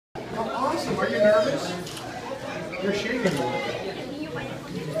awesome. Are you nervous? You're shaking a little bit.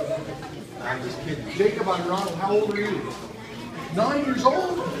 I'm just kidding. Jacob, I'm Ronald. How old are you? 9 years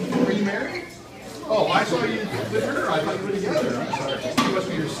old? Are you married? Oh, I saw you with her. I thought you were together. I'm sorry. She must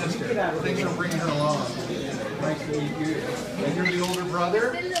be your sister. Thanks for bringing her along. Nice to meet you. And you're the older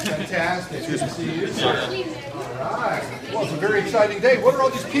brother? Fantastic. Good to see you. All right. Well, it's a very exciting day. What are all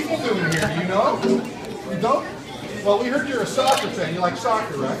these people doing here? Do you know? You don't? Well, we heard you're a soccer fan. You like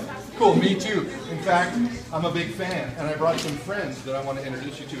soccer, right? Cool, me too. In fact, I'm a big fan, and I brought some friends that I want to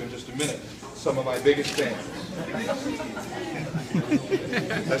introduce you to in just a minute. Some of my biggest fans.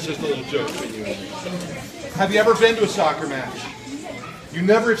 That's just a little joke between you and me. Have you ever been to a soccer match? You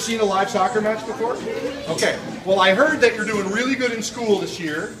never have seen a live soccer match before? Okay. Well, I heard that you're doing really good in school this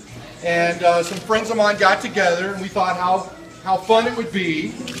year, and some friends of mine got together, and we thought how fun it would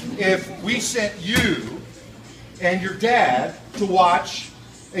be if we sent you and your dad to watch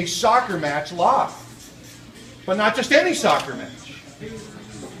a soccer match live. But not just any soccer match.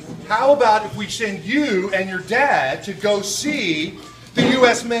 How about if we send you and your dad to go see the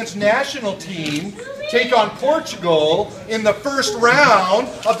U.S. men's national team take on Portugal in the first round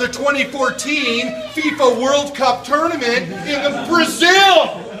of the 2014 FIFA World Cup tournament in Brazil?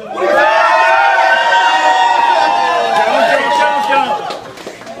 What do you think?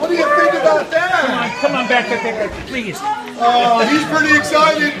 What do you think about that? Come on back, please. Oh, he's pretty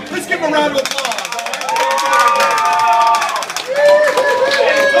excited. Let's give him a round of applause.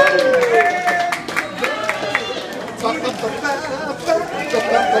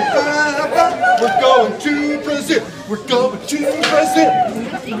 We're going to Brazil. We're going to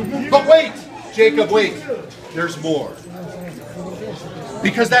Brazil. But wait, Jacob, wait. There's more.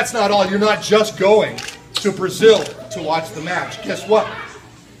 Because that's not all. You're not just going to Brazil to watch the match. Guess what?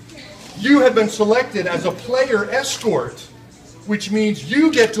 You have been selected as a player escort, which means you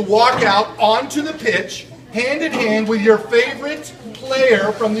get to walk out onto the pitch hand in hand with your favorite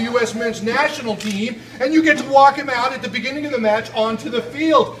player from the U.S. men's national team, and you get to walk him out at the beginning of the match onto the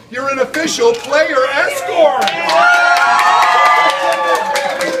field. You're an official player escort.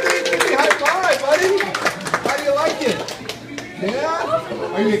 High five, buddy. How do you like it?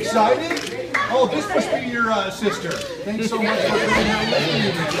 Yeah? Are you excited? Oh, this must be your sister. Thanks so much for being here with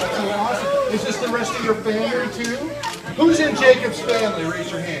me. That's so awesome. Is this the rest of your family too? Who's in Jacob's family? Raise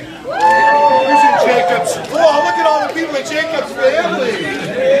your hand. Who's in Jacob's? Oh, look at all the people in Jacob's family.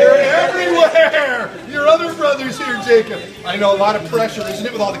 They're everywhere. Your other brother's here, Jacob. I know, a lot of pressure, isn't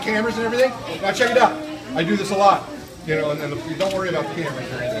it, with all the cameras and everything? Now check it out. I do this a lot. You know, and then don't worry about the cameras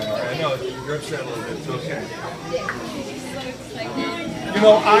or anything. All right? I know you're upset a little bit. It's okay. You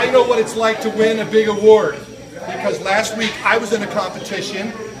know, I know what it's like to win a big award, because last week I was in a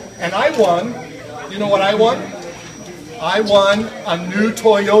competition and I won. You know what I won? I won a new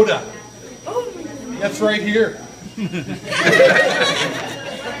Toyota. That's right here.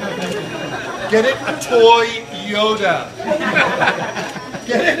 Get it? A Toyota.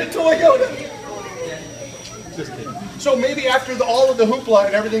 Get it? A Toyota. Just kidding. So maybe after all of the hoopla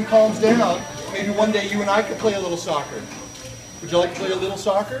and everything calms down, maybe one day you and I could play a little soccer. Would you like to play a little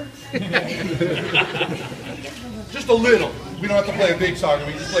soccer? Just a little. We don't have to play a big soccer.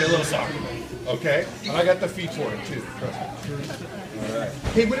 We can just play a little soccer. Okay? And I got the feet for it too. Trust me. All right.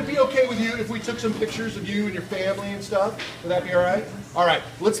 Hey, would it be okay with you if we took some pictures of you and your family and stuff? Would that be all right? All right.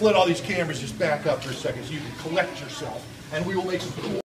 Let's let all these cameras just back up for a second so you can collect yourself. And we will make some cool